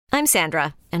I'm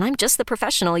Sandra, and I'm just the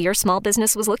professional your small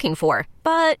business was looking for.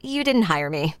 But you didn't hire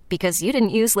me because you didn't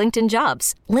use LinkedIn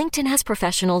Jobs. LinkedIn has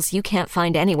professionals you can't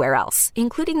find anywhere else,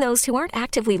 including those who aren't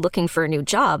actively looking for a new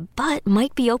job, but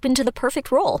might be open to the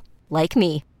perfect role, like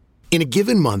me. In a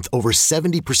given month, over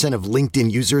 70% of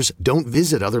LinkedIn users don't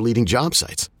visit other leading job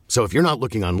sites. So if you're not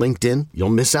looking on LinkedIn, you'll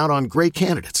miss out on great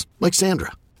candidates like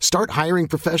Sandra. Start hiring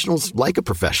professionals like a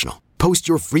professional. Post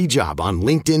your free job on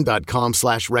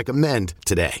linkedin.com/recommend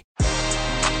today.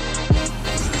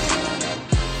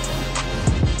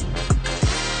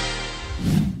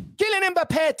 Kylian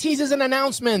Mbappe teases an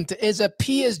announcement. Is a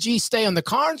PSG stay on the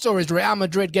cards, or is Real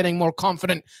Madrid getting more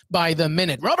confident by the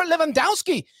minute? Robert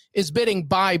Lewandowski is bidding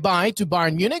bye-bye to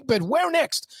Bayern Munich, but where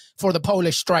next for the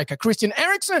Polish striker? Christian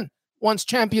Eriksen wants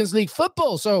Champions League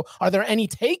football, so are there any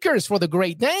takers for the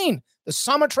Great Dane? The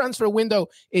summer transfer window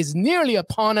is nearly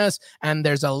upon us, and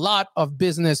there's a lot of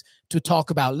business to talk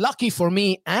about. Lucky for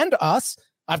me and us,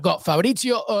 I've got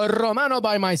Fabrizio Romano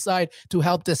by my side to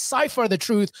help decipher the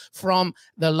truth from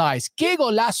the lies. Que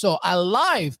Golazo, a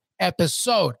live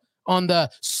episode on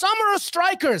the Summer of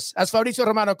Strikers, as Fabrizio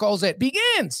Romano calls it,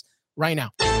 begins right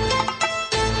now.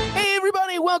 Hey,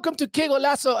 everybody, welcome to Que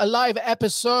Golazo, a live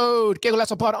episode. Que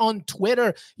Golazo Pod on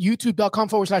Twitter,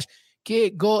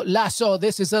 youtube.com/Que Golazo.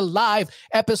 This is a live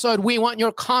episode. We want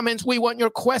your comments. We want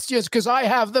your questions because I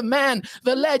have the man,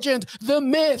 the legend, the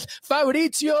myth,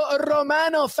 Fabrizio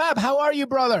Romano. Fab, how are you,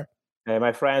 brother? Hey,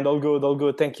 my friend. All good, all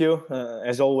good. Thank you.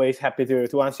 As always, happy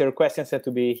to answer your questions and to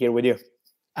be here with you.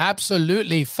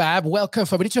 Absolutely, Fab. Welcome,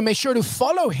 Fabrizio. Make sure to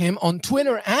follow him on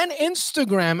Twitter and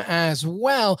Instagram as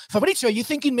well. Fabrizio, are you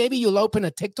thinking maybe you'll open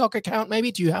a TikTok account?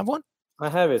 Maybe? Do you have one? I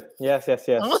have it. Yes.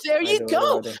 Oh, there you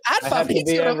go. I have to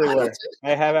be everywhere.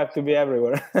 I have to be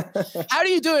everywhere. How do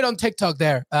you do it on TikTok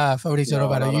there, Fabrizio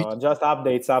Romano? No. Just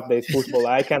updates, football.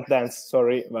 I can't dance,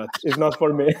 sorry, but it's not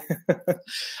for me.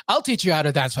 I'll teach you how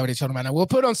to dance, Fabrizio Romano. We'll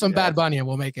put on some Bad Bunny and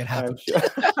we'll make it happen. Sure.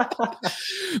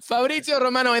 Fabrizio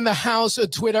Romano in the house,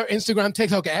 Twitter, Instagram,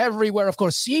 TikTok, everywhere. Of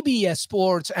course, CBS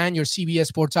Sports and your CBS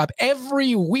Sports app.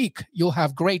 Every week, you'll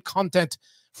have great content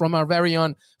from our very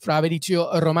own Fabrizio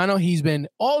Romano. He's been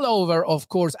all over, of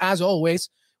course, as always,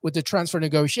 with the transfer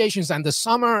negotiations. And the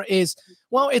summer is,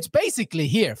 well, it's basically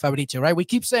here, Fabrizio, right? We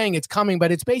keep saying it's coming,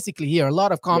 but it's basically here. A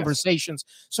lot of conversations.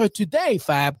 Yes. So today,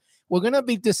 Fab, we're going to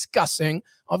be discussing,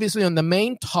 obviously, on the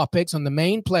main topics, on the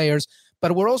main players,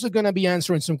 but we're also going to be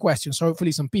answering some questions. So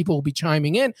hopefully some people will be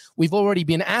chiming in. We've already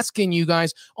been asking you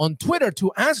guys on Twitter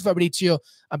to ask Fabrizio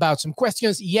about some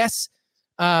questions. Yes,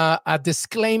 a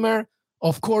disclaimer.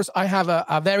 Of course, I have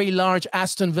a very large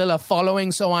Aston Villa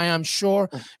following, so I am sure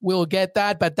we'll get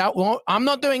that. But that won't, I'm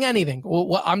not doing anything.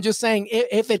 I'm just saying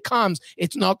if it comes,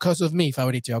 it's not because of me,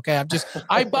 Fabrizio, okay?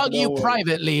 I bug you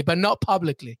privately, but not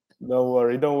publicly. Don't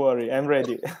worry. I'm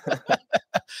ready.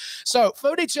 So,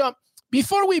 Fabrizio,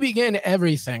 before we begin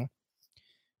everything,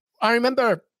 I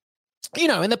remember,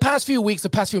 in the past few weeks,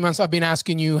 the past few months, I've been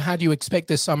asking you, how do you expect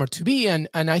this summer to be? And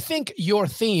I think your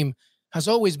theme has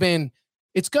always been,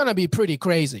 it's going to be pretty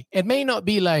crazy. It may not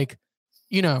be like,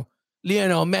 Lionel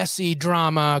Messi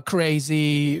drama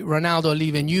crazy, Ronaldo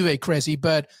leaving Juve crazy,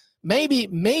 but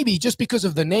maybe just because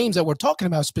of the names that we're talking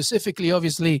about, specifically,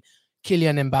 obviously,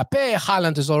 Kylian Mbappe,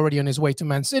 Haaland is already on his way to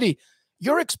Man City.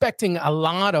 You're expecting a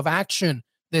lot of action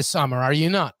this summer, are you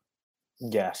not?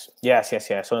 Yes.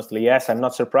 Honestly, yes. I'm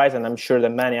not surprised, and I'm sure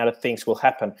that many other things will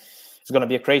happen. It's going to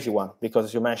be a crazy one because,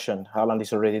 as you mentioned, Haaland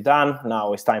is already done.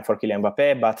 Now it's time for Kylian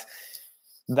Mbappe, but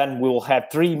then we will have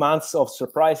 3 months of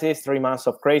surprises, 3 months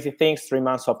of crazy things, 3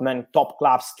 months of many top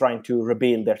clubs trying to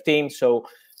rebuild their team. So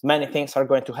many things are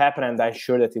going to happen, and I'm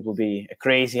sure that it will be a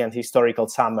crazy and historical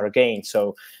summer again.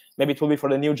 So maybe it will be for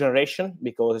the new generation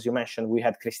because, as you mentioned, we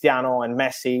had Cristiano and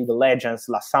Messi, the legends,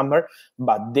 last summer.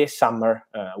 But this summer,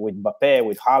 with Mbappe,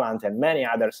 with Haaland, and many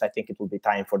others, I think it will be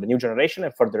time for the new generation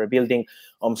and for the rebuilding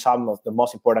of some of the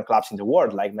most important clubs in the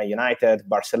world, like Man United,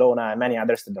 Barcelona, and many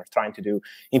others that are trying to do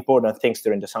important things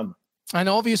during the summer. And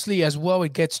obviously, as well,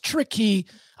 it gets tricky,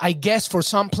 I guess, for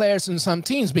some players and some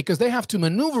teams because they have to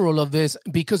maneuver all of this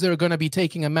because they're going to be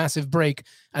taking a massive break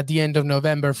at the end of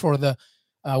November for the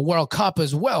World Cup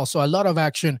as well. So a lot of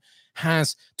action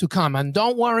has to come. And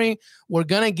don't worry, we're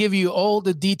going to give you all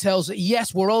the details.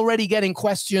 Yes, we're already getting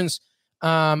questions.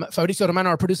 Fabrizio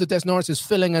Romano, our producer, Des Norris, is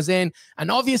filling us in.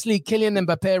 And obviously, Kylian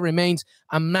Mbappe remains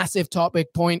a massive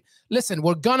topic point. Listen,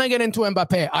 we're going to get into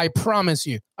Mbappe. I promise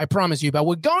you. But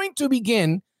we're going to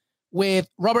begin with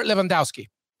Robert Lewandowski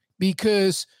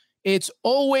because it's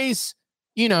always,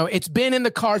 it's been in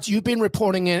the cards. You've been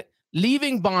reporting it.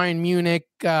 Leaving Bayern Munich.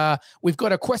 We've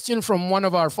got a question from one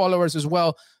of our followers as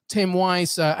well, Tim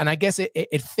Weiss, and I guess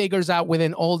it figures out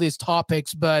within all these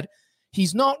topics, but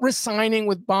he's not resigning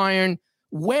with Bayern.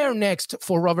 Where next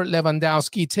for Robert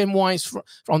Lewandowski? Tim Weiss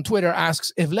from Twitter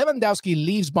asks, if Lewandowski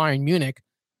leaves Bayern Munich,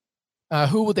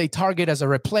 who would they target as a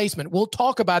replacement? We'll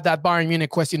talk about that Bayern Munich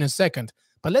question in a second.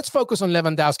 But let's focus on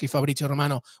Lewandowski, Fabrizio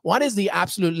Romano. What is the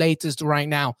absolute latest right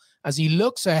now as he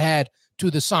looks ahead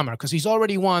to the summer? Because he's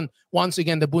already won, once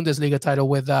again, the Bundesliga title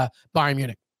with Bayern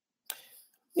Munich.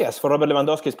 Yes, for Robert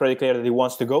Lewandowski, it's pretty clear that he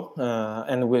wants to go.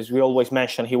 And as we always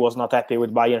mention, he was not happy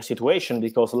with Bayern's situation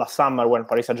because last summer when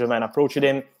Paris Saint-Germain approached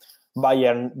him,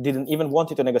 Bayern didn't even want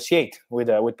to negotiate with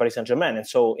Paris Saint-Germain. And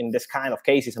so in this kind of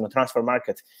cases in the transfer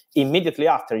market, immediately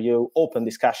after you open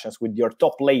discussions with your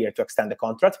top player to extend the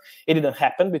contract, it didn't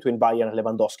happen between Bayern and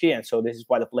Lewandowski. And so this is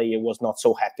why the player was not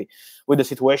so happy with the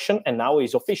situation. And now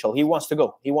it's official. He wants to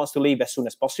go. He wants to leave as soon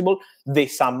as possible.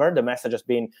 This summer, the message has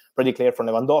been pretty clear from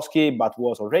Lewandowski, but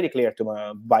was already clear to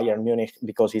Bayern Munich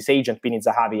because his agent, Pini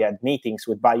Zahavi, had meetings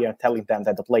with Bayern telling them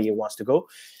that the player wants to go.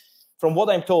 From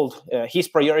what I'm told, his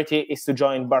priority is to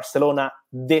join Barcelona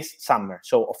this summer.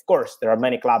 So, of course, there are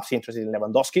many clubs interested in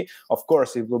Lewandowski. Of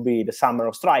course, it will be the summer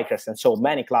of strikers. And so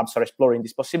many clubs are exploring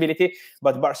this possibility.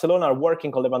 But Barcelona are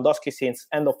working on Lewandowski since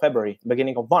end of February,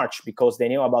 beginning of March, because they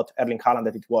knew about Erling Haaland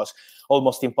that it was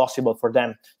almost impossible for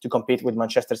them to compete with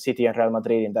Manchester City and Real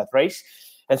Madrid in that race.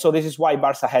 And so this is why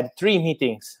Barca had 3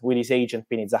 meetings with his agent,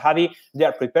 Pini Zahavi. They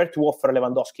are prepared to offer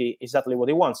Lewandowski exactly what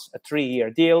he wants, a 3-year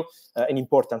deal, an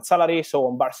important salary. So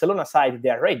on Barcelona side, they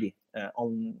are ready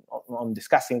on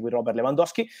discussing with Robert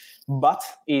Lewandowski. But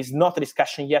it's not a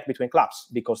discussion yet between clubs,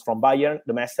 because from Bayern,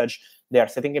 the message they are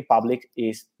setting in public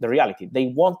is the reality.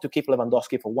 They want to keep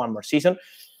Lewandowski for 1 more season.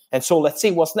 And so let's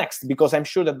see what's next, because I'm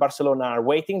sure that Barcelona are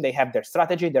waiting. They have their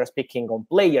strategy. They're speaking on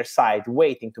player side,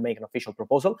 waiting to make an official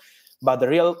proposal. But the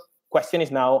real question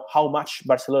is now how much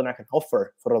Barcelona can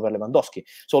offer for Robert Lewandowski.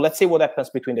 So let's see what happens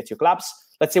between the 2 clubs.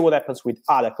 Let's see what happens with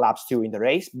other clubs too in the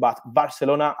race. But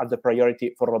Barcelona are the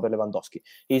priority for Robert Lewandowski.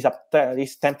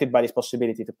 He's tempted by this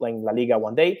possibility to play in La Liga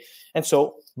one day. And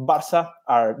so Barca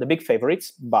are the big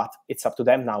favorites, but it's up to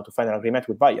them now to find an agreement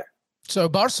with Bayern. So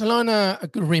Barcelona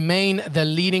remain the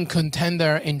leading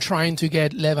contender in trying to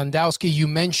get Lewandowski. You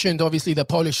mentioned, obviously, the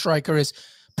Polish striker is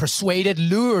persuaded,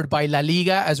 lured by La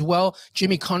Liga as well.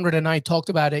 Jimmy Conrad and I talked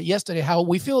about it yesterday, how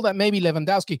we feel that maybe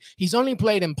Lewandowski, he's only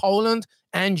played in Poland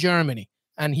and Germany,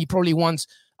 and he probably wants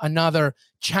another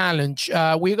challenge.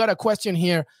 We got a question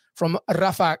here from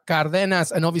Rafa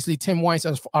Cardenas, and obviously Tim Weiss,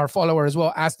 our follower as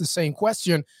well, asked the same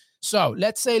question. So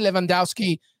let's say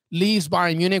Lewandowski leaves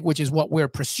Bayern Munich, which is what we're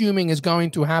presuming is going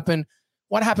to happen.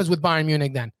 What happens with Bayern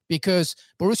Munich then? Because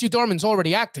Borussia Dortmund's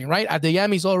already acting, right?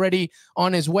 Adeyemi's already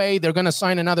on his way. They're going to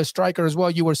sign another striker as well.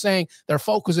 You were saying they're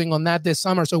focusing on that this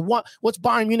summer. So what's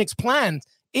Bayern Munich's plan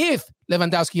if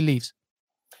Lewandowski leaves?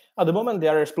 At the moment, they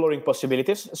are exploring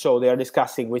possibilities. So they are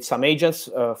discussing with some agents.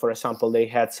 For example, they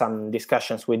had some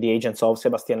discussions with the agents of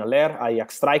Sebastian Aller,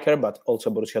 Ajax striker, but also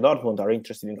Borussia Dortmund are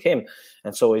interested in him.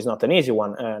 And so it's not an easy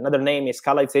one. Another name is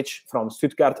Kalajdzic from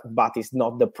Stuttgart, but it's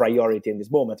not the priority in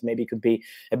this moment. Maybe it could be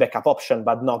a backup option,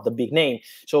 but not the big name.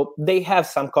 So they have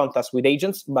some contacts with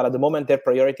agents, but at the moment, their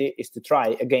priority is to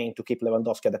try again to keep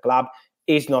Lewandowski at the club.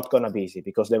 It's not going to be easy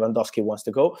because Lewandowski wants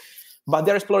to go. But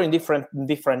they're exploring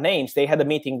different names. They had a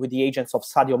meeting with the agents of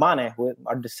Sadio Mane, who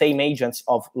are the same agents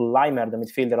of Leimer, the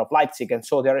midfielder of Leipzig. And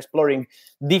so they're exploring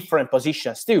different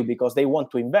positions too, because they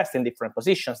want to invest in different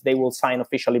positions. They will sign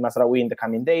officially Mazraoui in the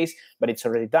coming days, but it's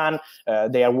already done.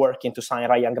 They are working to sign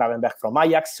Ryan Gravenberch from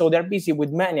Ajax. So they're busy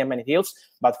with many deals.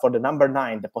 But for the number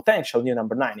 9, the potential new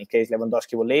number 9, in case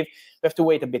Lewandowski will leave, we have to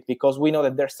wait a bit, because we know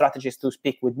that their strategy is to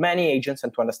speak with many agents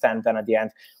and to understand then at the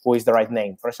end who is the right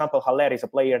name. For example, Haller is a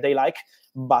player they like,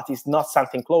 but it's not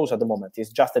something close at the moment. It's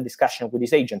just a discussion with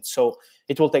his agent. So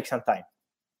it will take some time.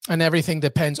 And everything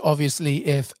depends, obviously,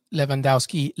 if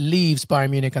Lewandowski leaves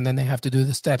Bayern Munich, and then they have to do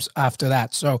the steps after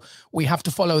that. So we have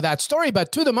to follow that story.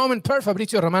 But to the moment, per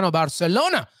Fabrizio Romano,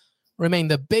 Barcelona remain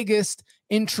the biggest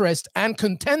interest and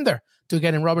contender to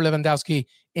getting Robert Lewandowski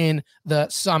in the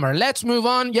summer. Let's move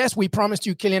on. Yes, we promised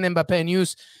you Kylian Mbappe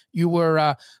news. You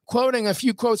were quoting a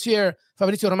few quotes here,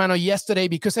 Fabrizio Romano, yesterday,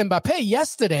 because Mbappe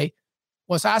yesterday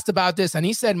was asked about this, and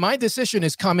he said, my decision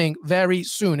is coming very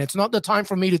soon. It's not the time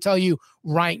for me to tell you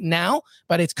right now,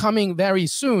 but it's coming very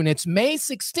soon. It's May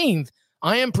 16th.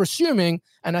 I am presuming,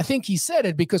 and I think he said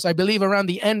it because I believe around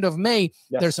the end of May,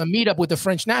 yes, there's a meetup with the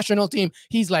French national team.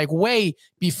 He's like way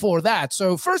before that.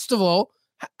 So first of all,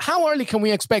 how early can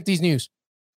we expect these news?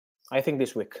 I think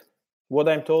this week. What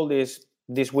I'm told is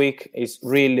this week is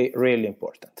really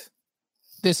important.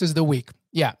 This is the week.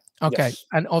 Yeah. Okay. Yes.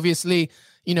 And obviously,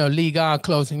 Liga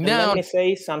closing down. Let me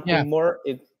say something more.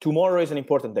 Tomorrow is an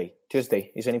important day.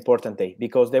 Tuesday is an important day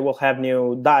because they will have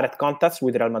new direct contacts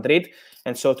with Real Madrid.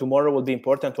 And so tomorrow will be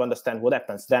important to understand what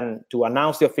happens. Then to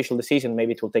announce the official decision,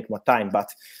 maybe it will take more time.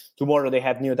 But tomorrow they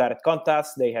have new direct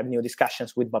contacts. They have new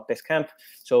discussions with Mbappe's camp.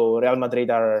 So Real Madrid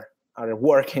are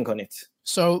working on it.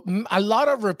 So a lot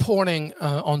of reporting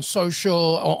on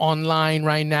social or online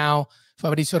right now.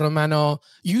 Fabrizio Romano,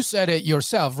 you said it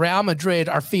yourself. Real Madrid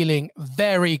are feeling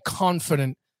very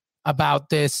confident about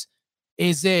this.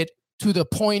 Is it to the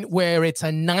point where it's a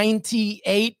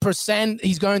 98%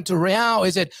 he's going to Real?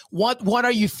 Is it what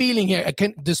are you feeling here?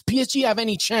 Does PSG have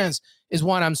any chance is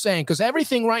what I'm saying? Because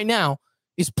everything right now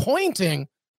is pointing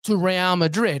to Real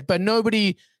Madrid, but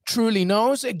nobody truly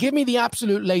knows. Give me the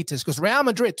absolute latest, because Real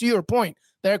Madrid, to your point,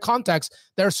 their contacts,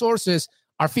 their sources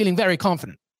are feeling very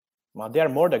confident. Well, they are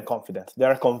more than confident. They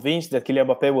are convinced that Kylian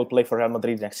Mbappe will play for Real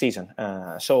Madrid next season.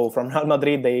 So from Real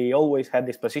Madrid, they always had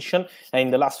this position. And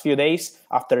in the last few days,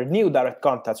 after new direct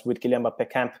contacts with Kylian Mbappe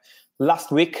camp last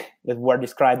week, that were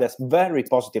described as very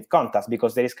positive contacts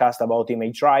because they discussed about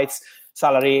image rights,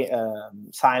 salary,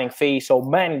 signing fee, so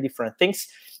many different things.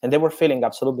 And they were feeling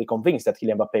absolutely convinced that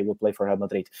Kylian Mbappe will play for Real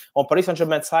Madrid. On Paris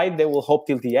Saint-Germain's side, they will hope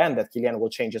till the end that Kylian will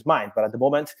change his mind. But at the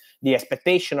moment, the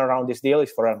expectation around this deal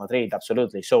is for Real Madrid,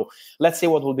 absolutely. So let's see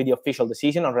what will be the official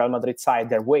decision. On Real Madrid's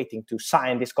side, they're waiting to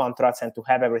sign these contracts and to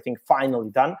have everything finally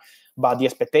done. But the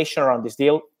expectation around this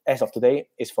deal, as of today,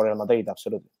 is for Real Madrid,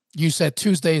 absolutely. You said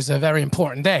Tuesday is a very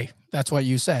important day. That's what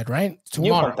you said, right?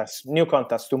 Tomorrow. New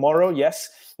contacts tomorrow, yes.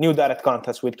 New direct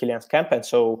contacts with Kylian's camp. And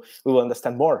so we will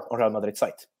understand more on Real Madrid's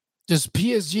side. Does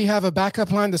PSG have a backup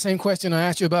plan? The same question I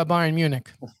asked you about Bayern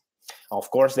Munich. Of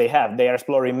course they have. They are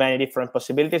exploring many different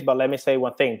possibilities. But let me say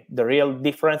one thing. The real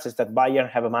difference is that Bayern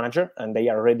have a manager, and they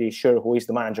are already sure who is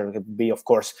the manager. It will be, of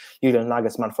course, Julian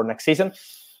Nagelsmann for next season.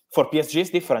 For PSG, it's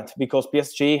different because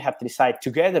PSG have to decide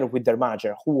together with their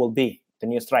manager who will be the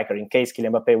new striker in case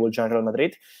Kylian Mbappe will join Real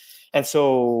Madrid. And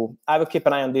so I will keep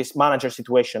an eye on this manager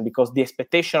situation because the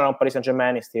expectation around Paris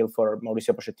Saint-Germain is still for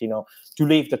Mauricio Pochettino to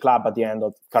leave the club at the end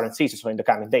of the current season, so in the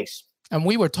coming days. And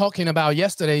we were talking about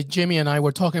yesterday, Jimmy and I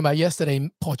were talking about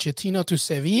yesterday, Pochettino to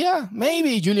Sevilla.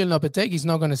 Maybe Julian Lopetegui's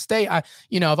not going to stay. I've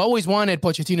always wanted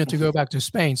Pochettino to go back to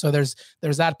Spain. So there's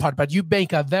that part. But you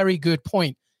make a very good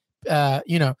point.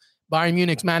 Bayern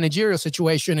Munich's managerial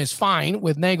situation is fine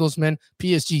with Nagelsmann.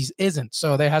 PSG's isn't.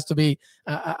 So there has to be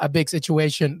a big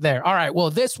situation there. All right. Well,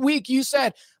 this week you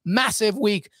said massive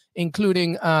week,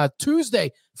 including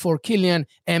Tuesday for Kylian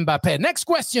Mbappe. Next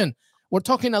question. We're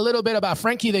talking a little bit about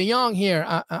Frankie de Jong here,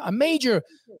 a major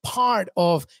part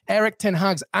of Erik ten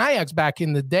Hag's Ajax back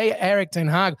in the day. Erik ten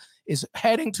Hag is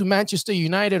heading to Manchester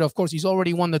United. Of course, he's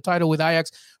already won the title with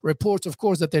Ajax. Reports, of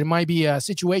course, that there might be a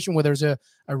situation where there's a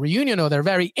reunion or they're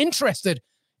very interested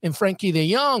in Frankie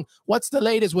de Jong. What's the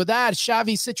latest with that?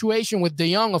 Xavi's situation with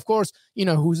de Jong, of course,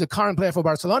 who's the current player for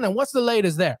Barcelona. And what's the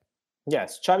latest there?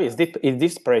 Yes, Xavi is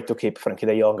desperate to keep Frankie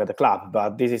de Jong at the club,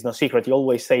 but this is no secret. He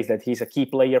always says that he's a key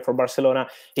player for Barcelona.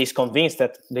 He's convinced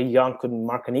that de Jong could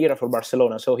mark an era for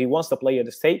Barcelona, so he wants the player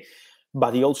to stay.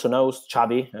 But he also knows,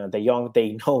 Xavi, de Jong,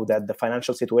 they know that the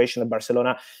financial situation at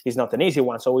Barcelona is not an easy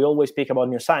one. So we always speak about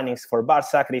new signings for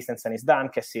Barca. Christensen is done,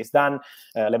 Kessie is done,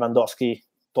 Lewandowski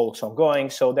talks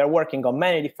ongoing. So they're working on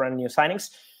many different new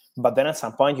signings. But then at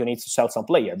some point you need to sell some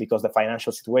player because the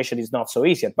financial situation is not so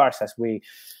easy at Barca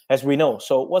as we know.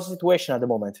 So what's the situation at the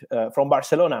moment? From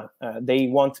Barcelona, they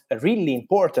want a really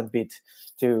important bid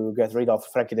to get rid of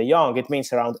Frankie de Jong. It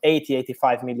means around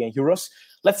 85 million euros.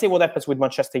 Let's see what happens with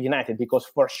Manchester United because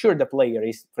for sure the player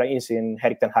is in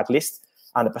Erik ten Hag list,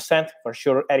 100%. For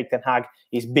sure Erik ten Hag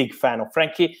is big fan of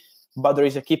Frankie. But there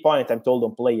is a key point I'm told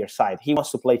on player side. He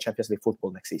wants to play Champions League football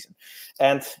next season.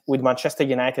 And with Manchester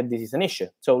United, this is an issue.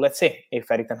 So let's see if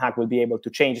Erik ten Hag will be able to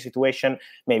change the situation,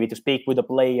 maybe to speak with the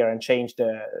player and change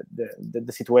the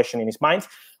situation in his mind.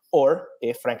 Or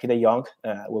if Frankie de Jong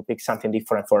will pick something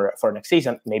different for next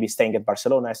season, maybe staying at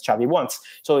Barcelona as Xavi wants.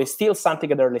 So it's still something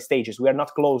at early stages. We are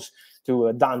not close to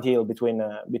a done deal between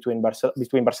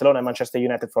Barcelona and Manchester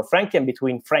United for Frankie and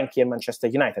between Frankie and Manchester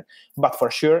United. But for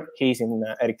sure, he's in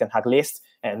Erik ten Hag list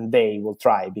and they will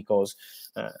try because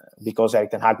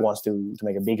Erik ten Hag wants to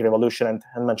make a big revolution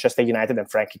and Manchester United and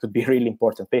Frankie could be a really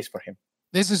important piece for him.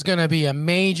 This is going to be a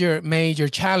major, major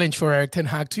challenge for Erik ten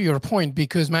Hag, to your point,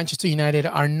 because Manchester United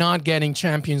are not getting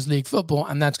Champions League football,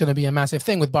 and that's going to be a massive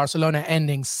thing with Barcelona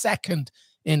ending second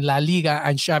in La Liga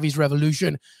and Xavi's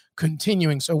revolution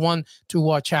continuing. So one to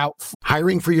watch out for.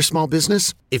 Hiring for your small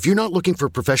business? If you're not looking for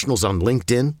professionals on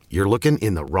LinkedIn, you're looking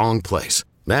in the wrong place.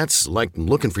 That's like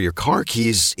looking for your car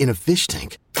keys in a fish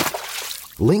tank.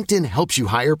 LinkedIn helps you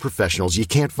hire professionals you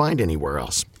can't find anywhere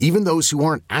else, even those who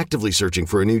aren't actively searching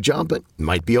for a new job but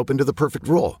might be open to the perfect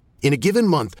role. In a given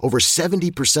month, over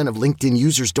 70% of LinkedIn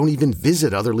users don't even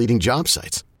visit other leading job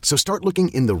sites. So start looking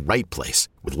in the right place.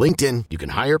 With LinkedIn, you can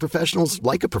hire professionals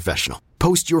like a professional.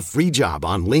 Post your free job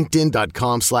on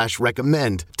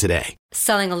linkedin.com/recommend today.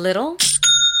 Selling a little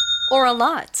or a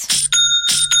lot?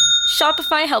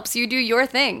 Shopify helps you do your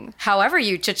thing, however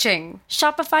you cha-ching.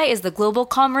 Shopify is the global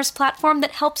commerce platform that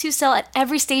helps you sell at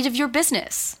every stage of your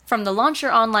business. From the launch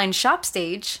your online shop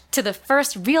stage, to the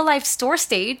first real-life store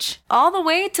stage, all the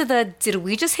way to the did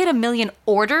we just hit 1 million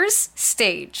orders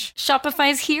stage.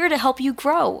 Shopify is here to help you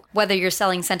grow. Whether you're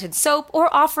selling scented soap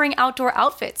or offering outdoor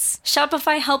outfits,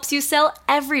 Shopify helps you sell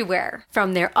everywhere.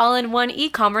 From their all-in-one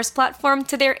e-commerce platform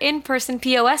to their in-person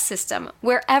POS system,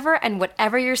 wherever and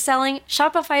whatever you're selling,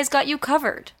 Shopify's got you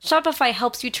covered. Shopify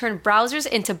helps you turn browsers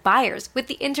into buyers with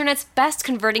the internet's best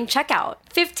converting checkout.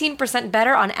 15%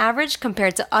 better on average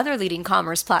compared to other leading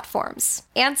commerce platforms.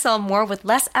 And sell more with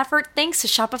less effort thanks to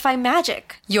Shopify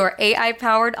Magic, your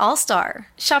AI-powered all-star.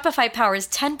 Shopify powers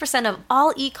 10% of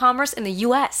all e-commerce in the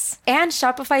US. And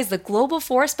Shopify is the global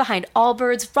force behind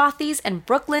Allbirds, Rothy's, and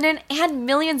Brooklinen, and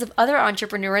millions of other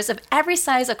entrepreneurs of every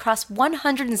size across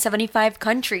 175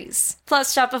 countries.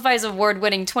 Plus, Shopify's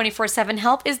award-winning 24/7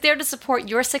 help is there to support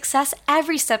your success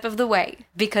every step of the way.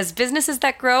 Because businesses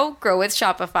that grow, grow with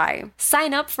Shopify.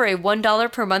 Sign up for a $1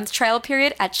 per month trial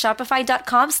period at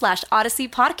shopify.com/Odyssey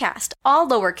Podcast, all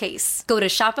lowercase. Go to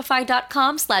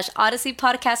shopify.com/Odyssey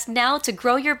Podcast now to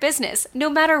grow your business, no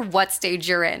matter what stage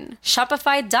you're in.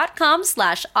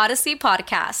 Shopify.com/Odyssey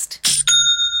Podcast.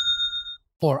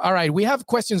 All right, we have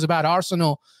questions about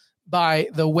Arsenal. By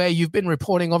the way, you've been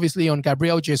reporting obviously on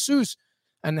Gabriel Jesus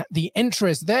and the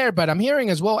interest there, but I'm hearing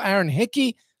as well Aaron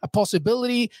Hickey, a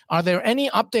possibility. Are there any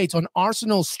updates on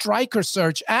Arsenal's striker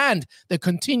search and the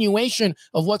continuation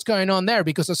of what's going on there?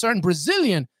 Because a certain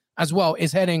Brazilian as well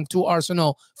is heading to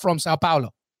Arsenal from Sao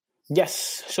Paulo.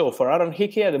 Yes. So for Aaron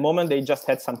Hickey, at the moment, they just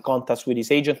had some contacts with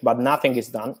his agent, but nothing is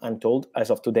done, I'm told, as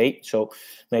of today. So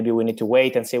maybe we need to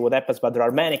wait and see what happens. But there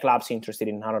are many clubs interested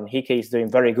in Aaron Hickey. He's doing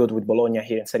very good with Bologna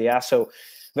here in Serie A. So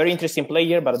very interesting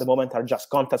player, but at the moment are just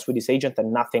contacts with his agent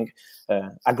and nothing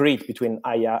agreed between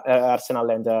Arsenal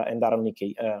and Aaron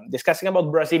Hickey. Discussing about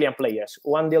Brazilian players,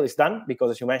 one deal is done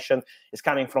because, as you mentioned, is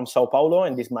coming from Sao Paulo,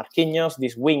 and this Marquinhos,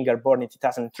 this winger born in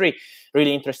 2003,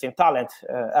 really interesting talent.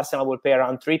 Arsenal will pay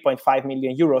around 3.5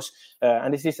 million euros,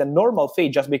 and this is a normal fee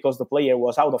just because the player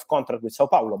was out of contract with Sao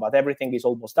Paulo, but everything is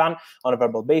almost done on a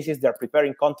verbal basis. They're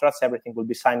preparing contracts, everything will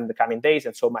be signed in the coming days,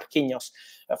 and so Marquinhos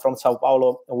from Sao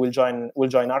Paulo will join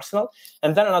Arsenal.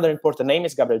 And then another important name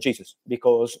is Gabriel Jesus,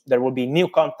 because there will be new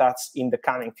contacts in the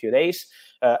coming few days.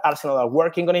 Arsenal are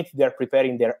working on it. They're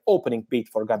preparing their opening bid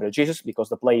for Gabriel Jesus because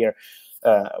the player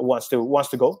wants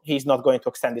to go. He's not going to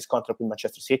extend his contract with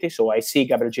Manchester City. So I see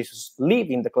Gabriel Jesus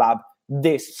leaving the club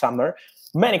this summer.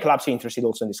 Many clubs are interested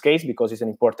also in this case because he's an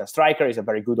important striker. He's a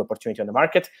very good opportunity on the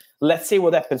market. Let's see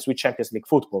what happens with Champions League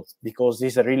football, because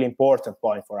this is a really important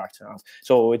point for Arsenal.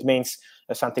 So it means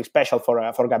something special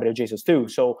for Gabriel Jesus too.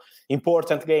 So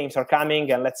important games are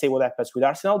coming, and let's see what happens with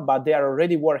Arsenal. But they are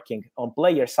already working on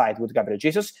player side with Gabriel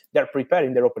Jesus. They're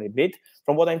preparing their opening bid.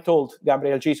 From what I'm told,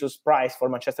 Gabriel Jesus' price for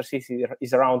Manchester City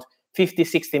is around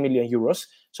 50-60 million euros.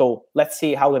 So let's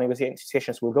see how the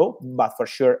negotiations will go. But for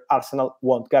sure, Arsenal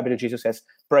want Gabriel Jesus as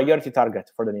priority target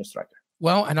for the new striker.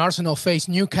 Well, and Arsenal face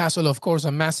Newcastle, of course,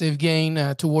 a massive gain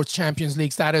towards Champions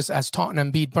League status as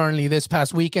Tottenham beat Burnley this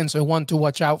past weekend. So one to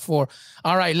watch out for.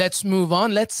 All right, let's move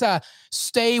on. Let's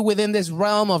stay within this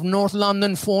realm of North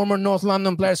London, former North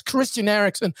London players. Christian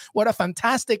Eriksen, what a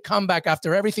fantastic comeback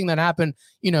after everything that happened,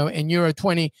 in Euro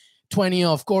 2020,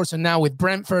 of course, and now with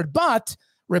Brentford. But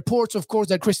reports, of course,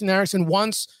 that Christian Eriksen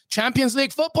wants Champions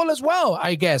League football as well,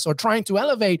 I guess, or trying to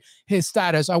elevate his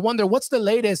status. I wonder what's the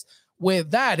latest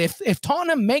with that. If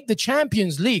Tottenham make the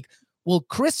Champions League, will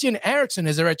Christian Eriksen,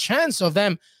 is there a chance of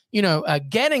them,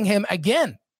 getting him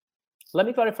again? Let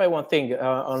me clarify one thing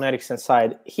on Eriksen's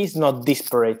side. He's not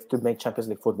desperate to make Champions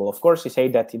League football. Of course, he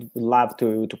said that he would love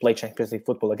to play Champions League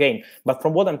football again. But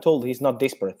from what I'm told, he's not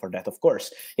desperate for that, of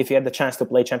course. If he had the chance to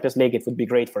play Champions League, it would be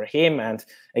great for him. And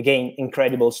again,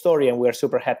 incredible story. And we're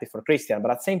super happy for Christian.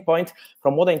 But at the same point,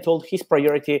 from what I'm told, his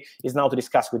priority is now to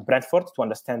discuss with Brentford, to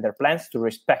understand their plans, to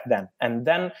respect them. And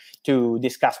then to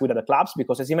discuss with other clubs.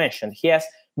 Because as you mentioned, he has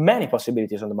many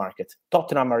possibilities on the market.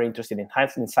 Tottenham are interested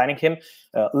in signing him.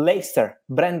 Leicester,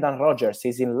 Brendan Rodgers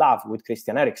is in love with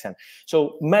Christian Eriksen.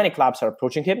 So many clubs are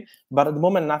approaching him, but at the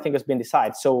moment, nothing has been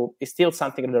decided. So it's still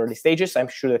something in the early stages. I'm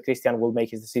sure that Christian will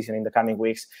make his decision in the coming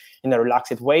weeks in a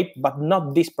relaxed way, but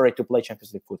not desperate to play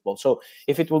Champions League football. So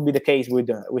if it will be the case with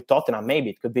Tottenham, maybe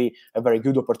it could be a very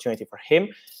good opportunity for him.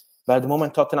 But at the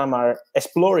moment, Tottenham are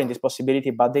exploring this possibility,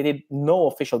 but they did no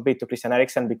official bid to Christian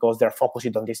Eriksen because they're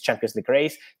focused on this Champions League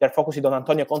race. They're focused on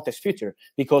Antonio Conte's future,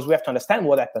 because we have to understand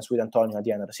what happens with Antonio at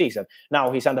the end of the season.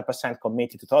 Now he's 100%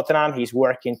 committed to Tottenham. He's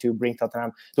working to bring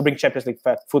Champions League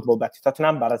football back to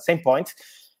Tottenham. But at the same point,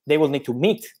 they will need to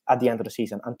meet at the end of the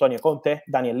season, Antonio Conte,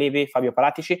 Daniel Levy, Fabio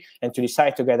Paratici, and to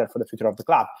decide together for the future of the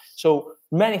club. So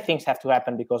many things have to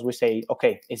happen because we say,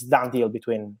 okay, it's done deal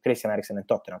between Christian Eriksen and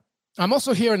Tottenham. I'm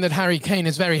also hearing that Harry Kane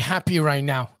is very happy right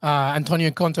now. Antonio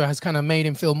Conte has kind of made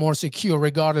him feel more secure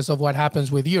regardless of what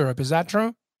happens with Europe. Is that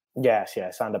true? Yes,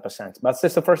 100%. But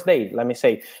it's the first day, let me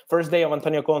say. First day of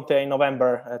Antonio Conte in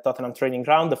November at Tottenham training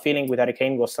ground, the feeling with Harry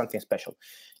Kane was something special.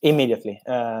 Immediately.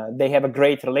 They have a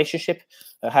great relationship.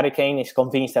 Harry Kane is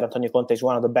convinced that Antonio Conte is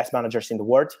one of the best managers in the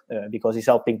world because he's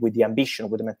helping with the ambition,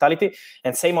 with the mentality.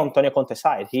 And same on Antonio Conte's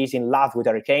side. He's in love with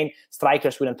Harry Kane.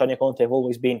 Strikers with Antonio Conte have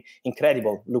always been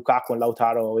incredible. Lukaku and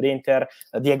Lautaro with Inter,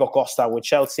 Diego Costa with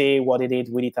Chelsea, what he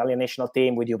did with the Italian national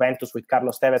team, with Juventus, with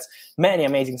Carlos Tevez. Many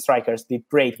amazing strikers did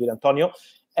great with Antonio.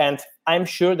 And I'm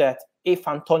sure that if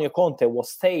Antonio Conte will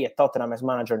stay at Tottenham as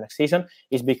manager next season,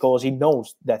 is because he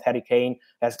knows that Harry Kane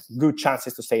has good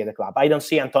chances to stay at the club. I don't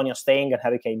see Antonio staying and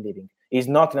Harry Kane leaving. He's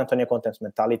not in Antonio Conte's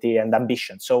mentality and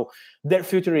ambition. So their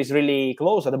future is really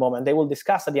close at the moment. They will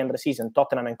discuss at the end of the season,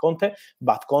 Tottenham and Conte,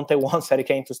 but Conte wants Harry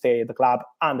Kane to stay at the club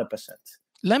 100%.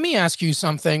 Let me ask you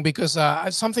something, because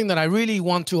something that I really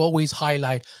want to always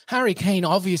highlight. Harry Kane,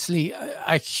 obviously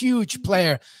a huge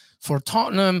player for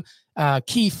Tottenham,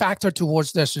 key factor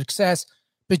towards their success,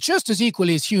 but just as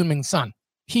equally as Heung-min Son.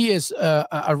 He is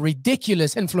a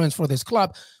ridiculous influence for this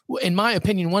club. In my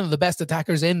opinion, one of the best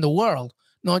attackers in the world,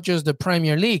 not just the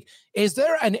Premier League. Is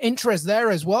there an interest there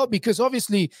as well? Because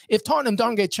obviously, if Tottenham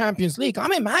don't get Champions League,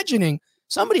 I'm imagining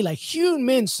somebody like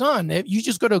Heung-min Son, you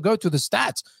just got to go to the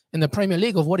stats in the Premier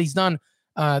League of what he's done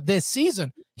this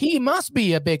season. He must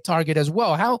be a big target as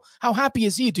well. How happy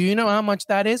is he? Do you know how much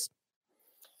that is?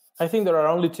 I think there are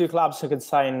only two clubs who can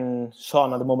sign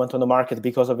Son at the moment on the market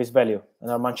because of his value. And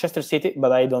are Manchester City,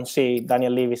 but I don't see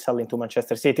Daniel Levy selling to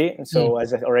Manchester City. So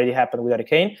as it already happened with Harry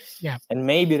Kane. Yeah. And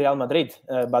maybe Real Madrid,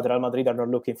 but Real Madrid are not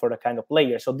looking for that kind of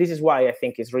player. So this is why I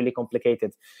think it's really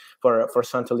complicated for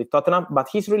Son to leave Tottenham. But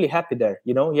he's really happy there.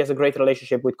 You know, he has a great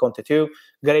relationship with Conte too,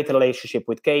 great relationship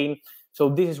with Kane. So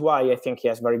this is why I think he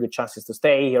has very good chances to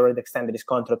stay. He already extended his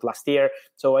contract last year.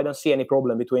 So I don't see any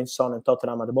problem between Son and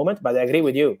Tottenham at the moment. But I agree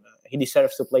with you. He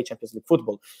deserves to play Champions League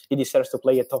football. He deserves to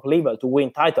play at top level, to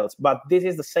win titles. But this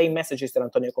is the same messages that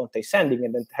Antonio Conte is sending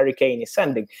and that Harry Kane is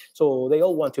sending. So they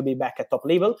all want to be back at top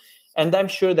level. And I'm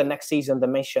sure the next season, the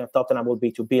mission of Tottenham will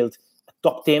be to build a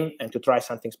top team and to try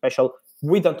something special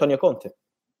with Antonio Conte.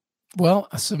 Well,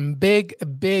 some big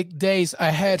days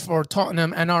ahead for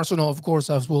Tottenham and Arsenal, of course,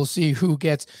 as we'll see who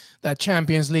gets that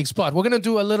Champions League spot. We're going to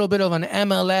do a little bit of an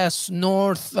MLS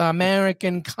North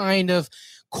American kind of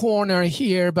corner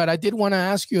here, but I did want to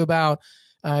ask you about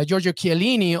Giorgio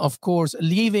Chiellini, of course,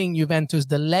 leaving Juventus,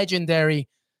 the legendary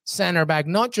center back,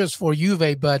 not just for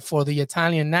Juve, but for the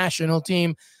Italian national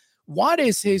team. What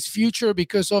is his future?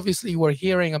 Because obviously we're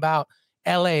hearing about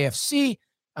LAFC,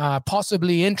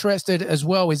 possibly interested as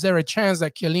well. Is there a chance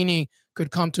that Chiellini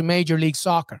could come to Major League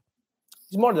Soccer?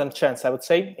 It's more than a chance, I would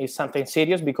say. It's something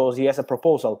serious because he has a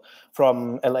proposal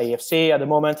from LAFC at the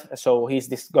moment. So he's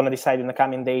going to decide in the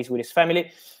coming days with his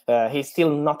family. He's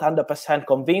still not 100%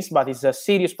 convinced, but it's a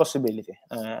serious possibility,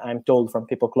 I'm told from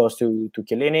people close to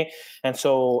Chiellini. And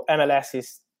so MLS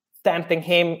is tempting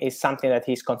him, is something that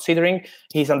he's considering.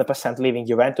 He's 100% leaving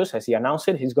Juventus, as he announced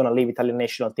it. He's going to leave Italian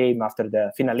national team after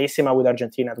the Finalissima with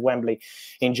Argentina at Wembley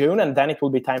in June, and then it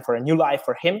will be time for a new life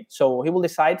for him. So he will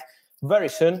decide very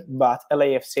soon, but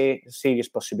LAFC is a serious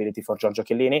possibility for Giorgio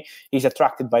Chiellini. He's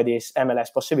attracted by this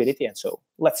MLS possibility, and so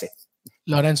let's see.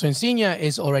 Lorenzo Insigne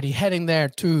is already heading there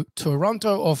to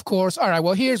Toronto, of course. All right,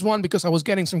 well, here's one because I was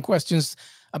getting some questions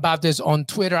about this on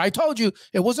Twitter. I told you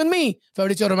it wasn't me,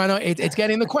 Fabrizio Romano. It's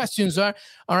getting the questions, all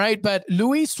right? But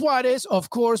Luis Suarez, of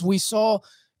course, we saw,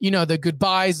 the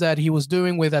goodbyes that he was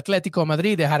doing with Atletico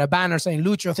Madrid. They had a banner saying,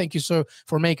 Lucho, thank you, sir,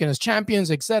 for making us champions,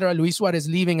 etc. Luis Suarez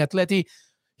leaving Atleti.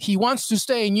 He wants to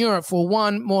stay in Europe for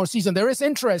one more season. There is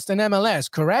interest in MLS,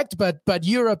 correct? But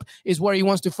Europe is where he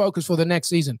wants to focus for the next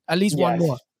season, at least one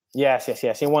more. Yes.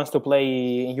 He wants to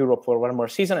play in Europe for one more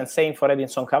season. And same for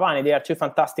Edinson Cavani. They are two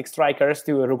fantastic strikers,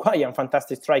 two Uruguayan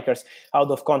fantastic strikers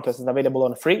out of contract and available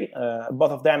on free.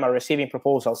 Both of them are receiving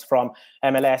proposals from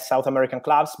MLS, South American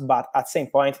clubs, but at the same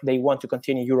point, they want to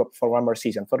continue Europe for one more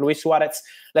season. For Luis Suarez,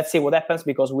 let's see what happens,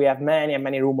 because we have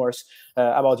many rumors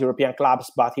about European clubs,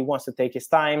 but he wants to take his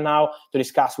time now to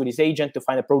discuss with his agent to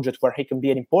find a project where he can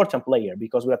be an important player,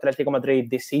 because with Atletico Madrid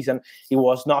this season, he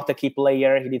was not a key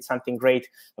player. He did something great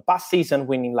past season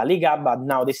winning La Liga, but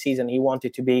now this season he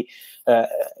wanted to be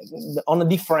on a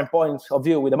different point of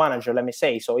view with the manager, let me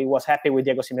say. So he was happy with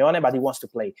Diego Simeone, but he wants to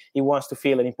play. He wants to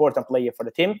feel an important player for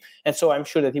the team. And so I'm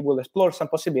sure that he will explore some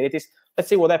possibilities. Let's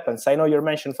see what happens. I know you're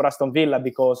mentioned for Aston Villa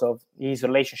because of his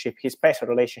relationship, his special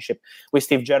relationship with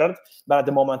Steve Gerrard, but at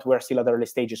the moment we're still at the early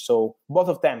stages. So both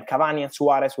of them, Cavani and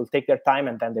Suarez, will take their time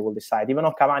and then they will decide. Even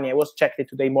on Cavani, I was checked it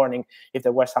today morning if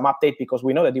there was some update, because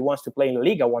we know that he wants to play in La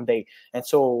Liga one day. And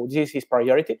so this is his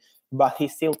priority, but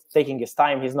he's still taking his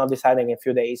time. He's not deciding in a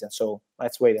few days. And so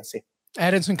let's wait and see.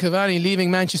 Edinson Cavani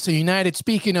leaving Manchester United.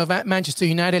 Speaking of Manchester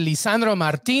United, Lisandro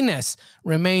Martinez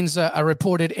remains a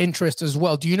reported interest as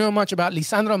well. Do you know much about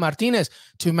Lisandro Martinez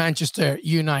to Manchester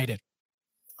United?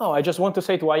 Oh, I just want to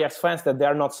say to Ajax fans that they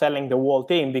are not selling the whole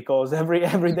team, because every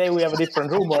day we have a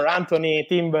different rumor. Anthony,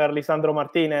 Timber, Lisandro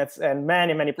Martinez, and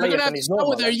many players. They're going to have to start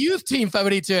with their youth team,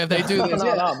 Fabrizio, if they do this.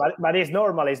 No, but it's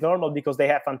normal. It's normal because they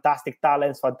have fantastic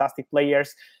talents, fantastic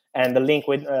players, and the link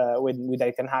with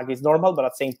Erik ten Hag is normal. But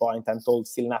at the same point, I'm told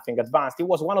still nothing advanced. He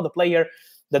was one of the players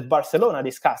that Barcelona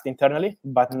discussed internally,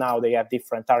 but now they have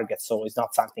different targets, so it's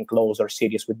not something close or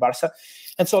serious with Barca.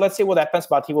 And so let's see what happens,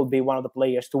 but he will be one of the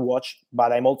players to watch.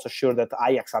 But I'm also sure that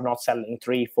Ajax are not selling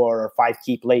 3, 4, or 5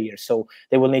 key players, so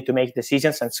they will need to make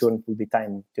decisions, and soon will be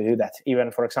time to do that.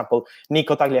 Even, for example,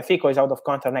 Nico Tagliafico is out of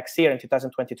contract next year in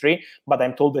 2023, but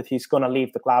I'm told that he's going to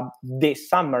leave the club this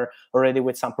summer already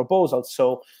with some proposals,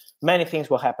 so many things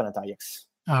will happen at Ajax.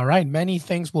 All right. Many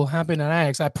things will happen at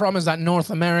Ajax. I promise that North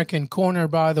American corner,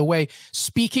 by the way.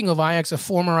 Speaking of Ajax, a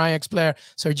former Ajax player,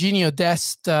 Serginho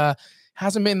Dest,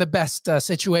 hasn't been the best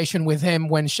situation with him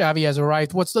when Xavi has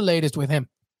arrived. What's the latest with him?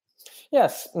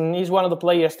 Yes, he's one of the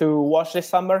players to watch this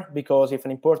summer, because if an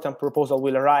important proposal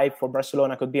will arrive for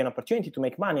Barcelona, could be an opportunity to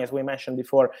make money. As we mentioned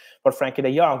before, for Frankie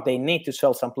de Jong, they need to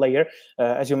sell some player.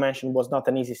 As you mentioned, was not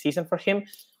an easy season for him.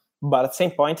 But at the same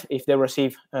point, if they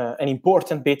receive an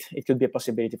important bid, it could be a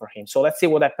possibility for him. So let's see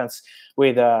what happens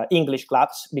with English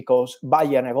clubs, because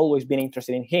Bayern have always been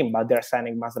interested in him, but they're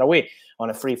signing Mazraoui on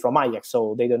a free from Ajax,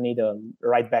 so they don't need a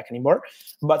right back anymore.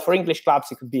 But for English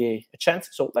clubs, it could be a chance.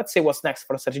 So let's see what's next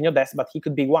for Serginho Dest, but he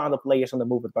could be one of the players on the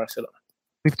move at Barcelona.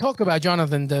 We've talked about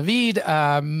Jonathan David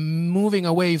moving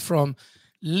away from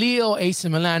Lille, AC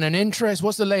Milan, and interest.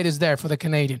 What's the latest there for the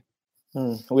Canadian?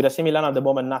 With AC Milan at the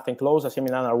moment, nothing close. AC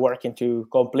Milan are working to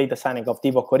complete the signing of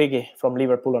Divock Origi from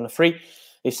Liverpool on a free.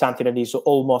 It's something that is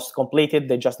almost completed.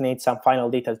 They just need some final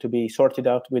detail to be sorted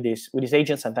out with his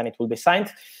agents, and then it will be signed.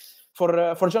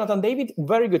 For Jonathan David,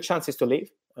 very good chances to leave,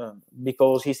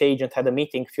 because his agent had a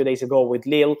meeting a few days ago with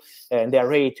Lille, and they are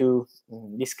ready to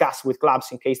discuss with clubs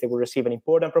in case they will receive an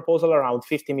important proposal around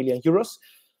 50 million euros.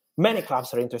 Many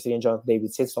clubs are interested in Jonathan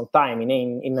David since some time.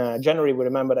 In January, we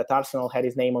remember that Arsenal had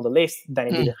his name on the list. Then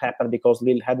it didn't happen because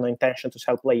Lille had no intention to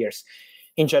sell players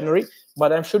in January.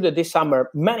 But I'm sure that this summer,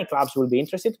 many clubs will be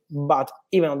interested. But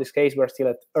even on this case, we're still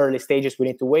at early stages. We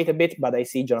need to wait a bit. But I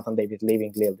see Jonathan David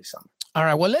leaving Lille this summer. All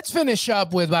right. Well, let's finish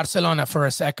up with Barcelona for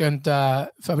a second,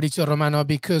 Fabrizio Romano,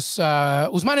 because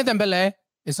Ousmane Dembélé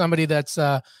is somebody that's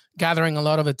gathering a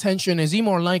lot of attention. Is he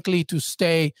more likely to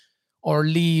stay or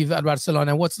leave at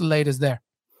Barcelona? What's the latest there?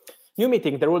 New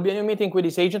meeting. There will be a new meeting with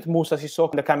his agent, Moussa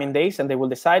Sissoko, in the coming days, and they will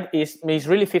decide. He's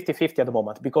really 50-50 at the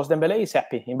moment, because Dembélé is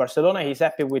happy. In Barcelona, he's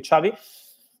happy with Xavi,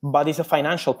 but it's a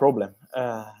financial problem.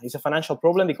 It's a financial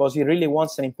problem because he really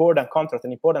wants an important contract,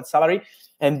 an important salary,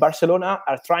 and Barcelona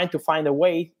are trying to find a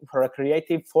way for a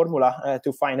creative formula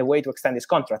to find a way to extend his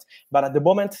contract. But at the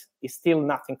moment, it's still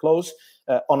nothing close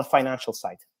on a financial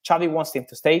side. Xavi wants him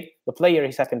to stay. The player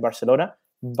is happy in Barcelona,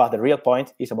 but the real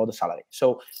point is about the salary.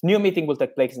 So new meeting will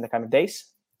take place in the coming days.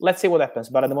 Let's see what happens.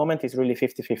 But at the moment, it's really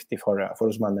 50-50 for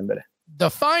Ousmane Dembélé.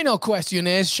 The final question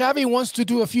is, Xavi wants to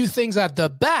do a few things at the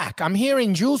back. I'm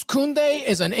hearing Jules Koundé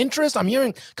is an interest. I'm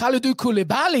hearing Kalidou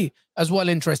Koulibaly as well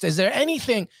interest. Is there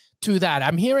anything to that?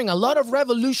 I'm hearing a lot of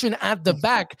revolution at the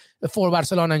back for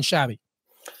Barcelona and Xavi.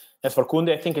 As for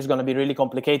Koundé, I think it's going to be really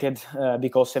complicated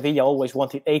because Sevilla always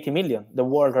wanted 80 million, the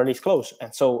world release clause.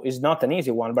 And so it's not an easy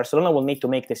one. Barcelona will need to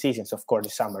make decisions, of course,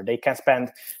 this summer. They can't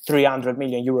spend 300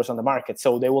 million euros on the market.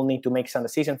 So they will need to make some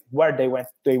decisions where they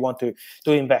want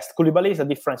to invest. Koulibaly is a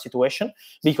different situation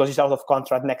because he's out of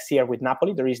contract next year with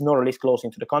Napoli. There is no release clause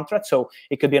into the contract. So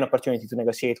it could be an opportunity to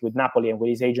negotiate with Napoli and with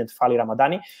his agent, Fali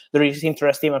Ramadani. There is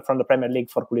interest even from the Premier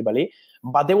League for Koulibaly.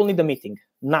 But they will need a meeting,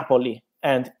 Napoli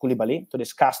and Koulibaly, to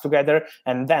discuss together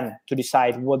and then to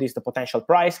decide what is the potential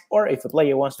price or if a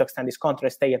player wants to extend his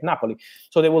contract, stay at Napoli.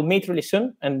 So they will meet really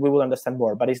soon and we will understand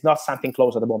more. But it's not something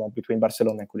close at the moment between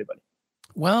Barcelona and Koulibaly.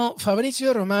 Well,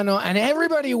 Fabrizio Romano and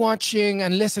everybody watching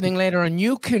and listening later on,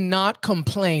 you cannot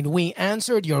complain. We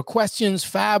answered your questions.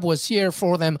 Fab was here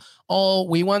for them all.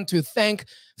 We want to thank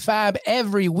Fab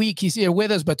every week. He's here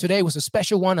with us, but today was a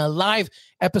special one, a live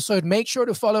episode. Make sure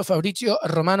to follow Fabrizio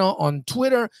Romano on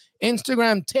Twitter,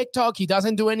 Instagram, TikTok. He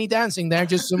doesn't do any dancing there,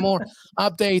 just some more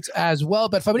updates as well.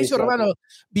 But Fabrizio Romano,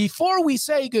 before we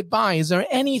say goodbye, is there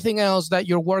anything else that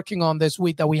you're working on this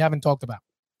week that we haven't talked about?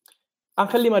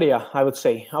 Angel Di Maria, I would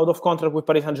say, out of contract with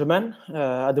Paris Saint-Germain.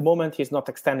 At the moment, he's not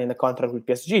extending the contract with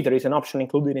PSG. There is an option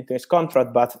included into his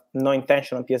contract, but no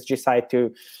intention on PSG side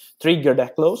to trigger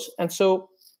that clause. And so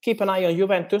keep an eye on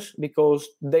Juventus because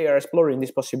they are exploring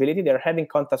this possibility. They're having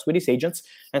contacts with his agents.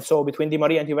 And so between Di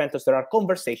Maria and Juventus, there are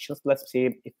conversations. Let's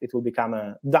see if it will become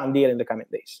a done deal in the coming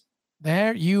days.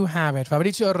 There you have it.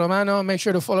 Fabrizio Romano, make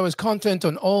sure to follow his content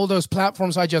on all those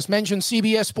platforms I just mentioned.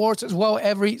 CBS Sports as well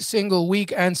every single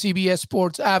week and CBS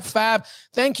Sports app. Fab,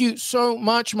 thank you so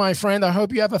much, my friend. I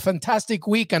hope you have a fantastic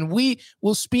week and we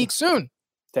will speak soon.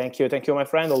 Thank you. Thank you, my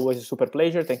friend. Always a super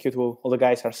pleasure. Thank you to all the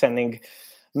guys who are sending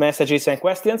messages and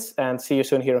questions, and see you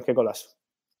soon here on Que Golazo.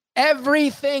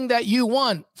 Everything that you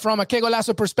want from a Que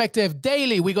Golazo perspective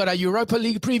daily. We got a Europa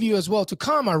League preview as well to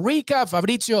come, a recap,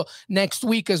 Fabrizio next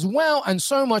week as well, and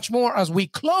so much more as we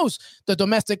close the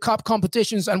domestic cup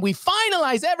competitions and we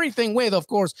finalize everything with, of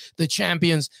course, the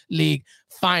Champions League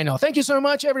final. Thank you so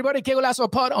much, everybody. Que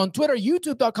Golazo Pod on Twitter,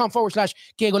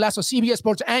 youtube.com/Que Golazo, CBS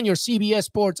Sports, and your CBS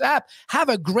Sports app. Have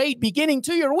a great beginning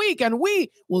to your week, and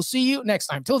we will see you next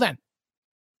time. Till then.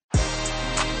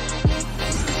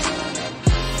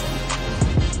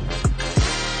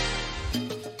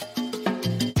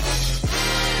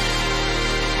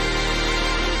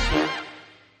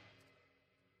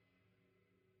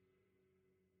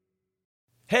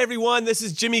 Hey everyone, this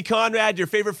is Jimmy Conrad, your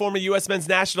favorite former U.S. men's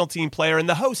national team player and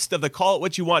the host of the Call It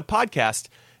What You Want podcast.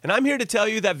 And I'm here to tell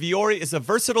you that Vuori is a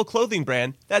versatile clothing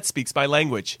brand that speaks my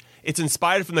language. It's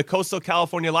inspired from the coastal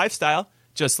California lifestyle,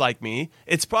 just like me.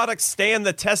 Its products stand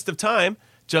the test of time,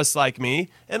 just like me.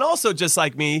 And also just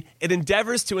like me, it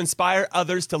endeavors to inspire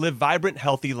others to live vibrant,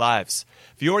 healthy lives.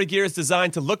 Vuori gear is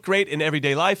designed to look great in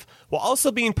everyday life while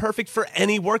also being perfect for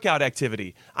any workout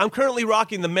activity. I'm currently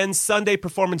rocking the men's Sunday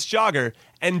Performance Jogger,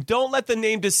 and don't let the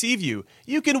name deceive you.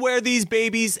 You can wear these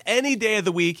babies any day of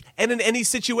the week and in any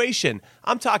situation.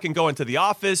 I'm talking going to the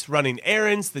office, running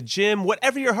errands, the gym,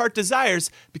 whatever your heart desires,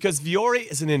 because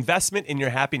Vuori is an investment in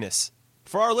your happiness.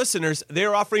 For our listeners, they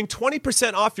are offering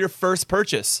 20% off your first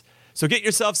purchase. So get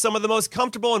yourself some of the most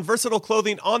comfortable and versatile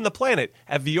clothing on the planet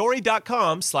at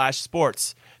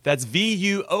vuori.com/sports. That's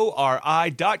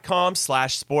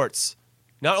VUORI.com/sports.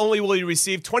 Not only will you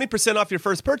receive 20% off your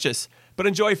first purchase, but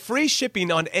enjoy free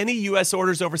shipping on any U.S.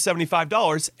 orders over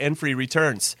 $75 and free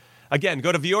returns. Again,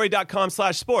 go to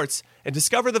vuori.com/sports and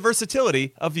discover the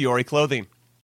versatility of Vuori clothing.